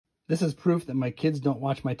This is proof that my kids don't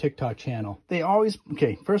watch my TikTok channel. They always,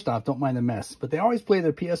 okay, first off, don't mind the mess, but they always play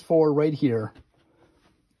their PS4 right here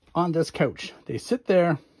on this couch. They sit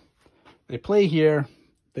there, they play here,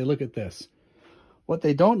 they look at this. What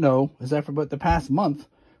they don't know is that for about the past month,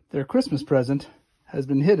 their Christmas present has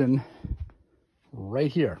been hidden right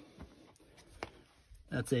here.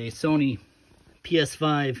 That's a Sony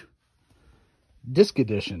PS5 disc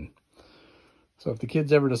edition. So if the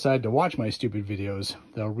kids ever decide to watch my stupid videos,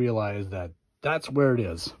 they'll realize that that's where it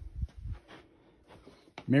is.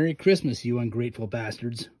 Merry Christmas, you ungrateful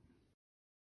bastards.